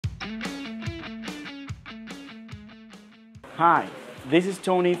Hi, this is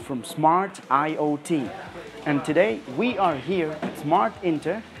Tony from Smart IoT, and today we are here at Smart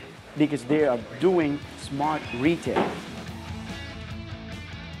Inter because they are doing smart retail.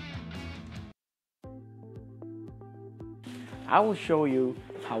 I will show you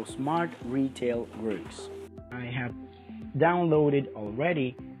how smart retail works. I have downloaded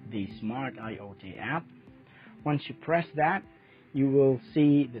already the Smart IoT app. Once you press that, you will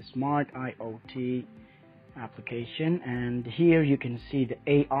see the Smart IoT application, and here you can see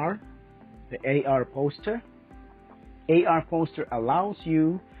the AR poster. AR poster allows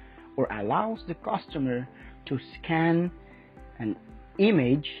you or allows the customer to scan an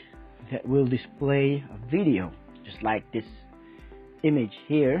image that will display a video, just like this image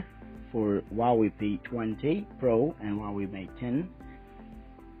here for Huawei P20 Pro and Huawei Mate 10.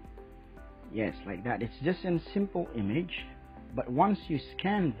 Yes, like that. It's just a simple image, but once you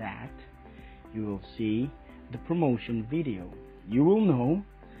scan that, you will see the promotion video. You will know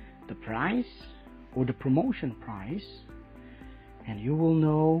the price or the promotion price, and you will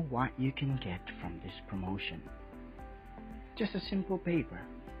know what you can get from this promotion. Just a simple paper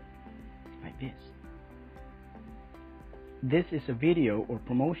like this. This is a video or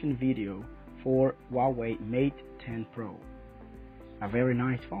promotion video for Huawei Mate 10 Pro. A very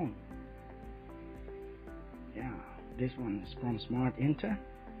nice phone. Yeah, this one is from Smart Inter.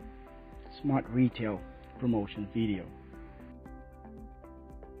 Smart Retail promotion video.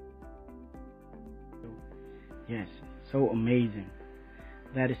 Yes, so amazing.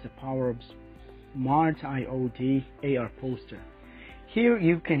 That is the power of Smart IoT AR poster. Here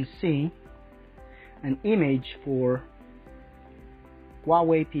you can see an image for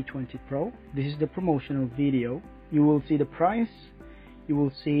Huawei P20 Pro. This is the promotional video. You will see the price. You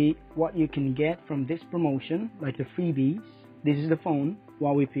will see what you can get from this promotion, like the freebies. This is the phone,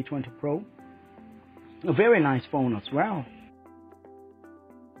 Huawei P20 Pro. A very nice phone as well.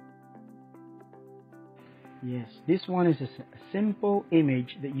 Yes, this one is a simple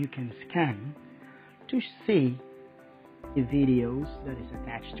image that you can scan to see the videos that is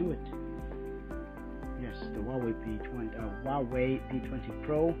attached to it. Yes, the Huawei P20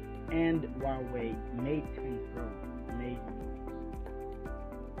 Pro and Huawei Mate 10 Pro. Amazing.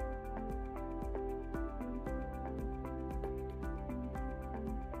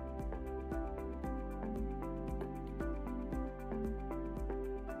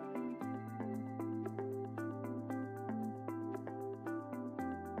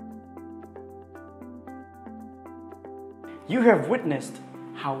 You have witnessed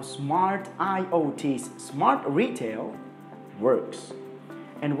how Smart IoT's Smart Retail works.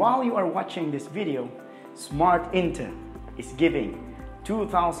 And while you are watching this video, Smart Inter is giving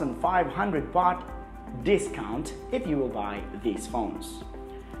 2,500 baht discount if you will buy these phones.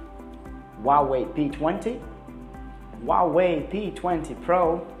 Huawei P20, Huawei P20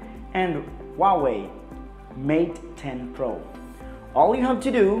 Pro, and Huawei Mate 10 Pro. All you have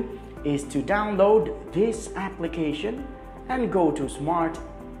to do is to download this application and go to Smart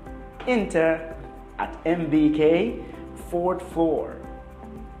Inter at MBK 4th floor.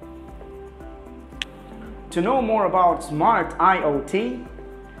 To know more about Smart IoT,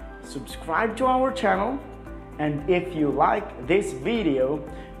 subscribe to our channel, and if you like this video,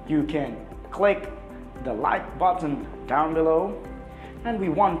 you can click the like button down below, and we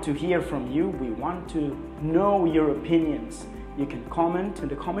want to hear from you. We want to know your opinions. You can comment in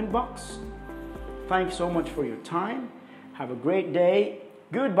the comment box. Thanks so much for your time. Have a great day,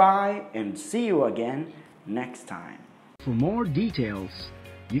 goodbye, and see you again next time. For more details,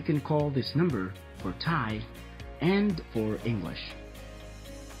 you can call this number for Thai and for English.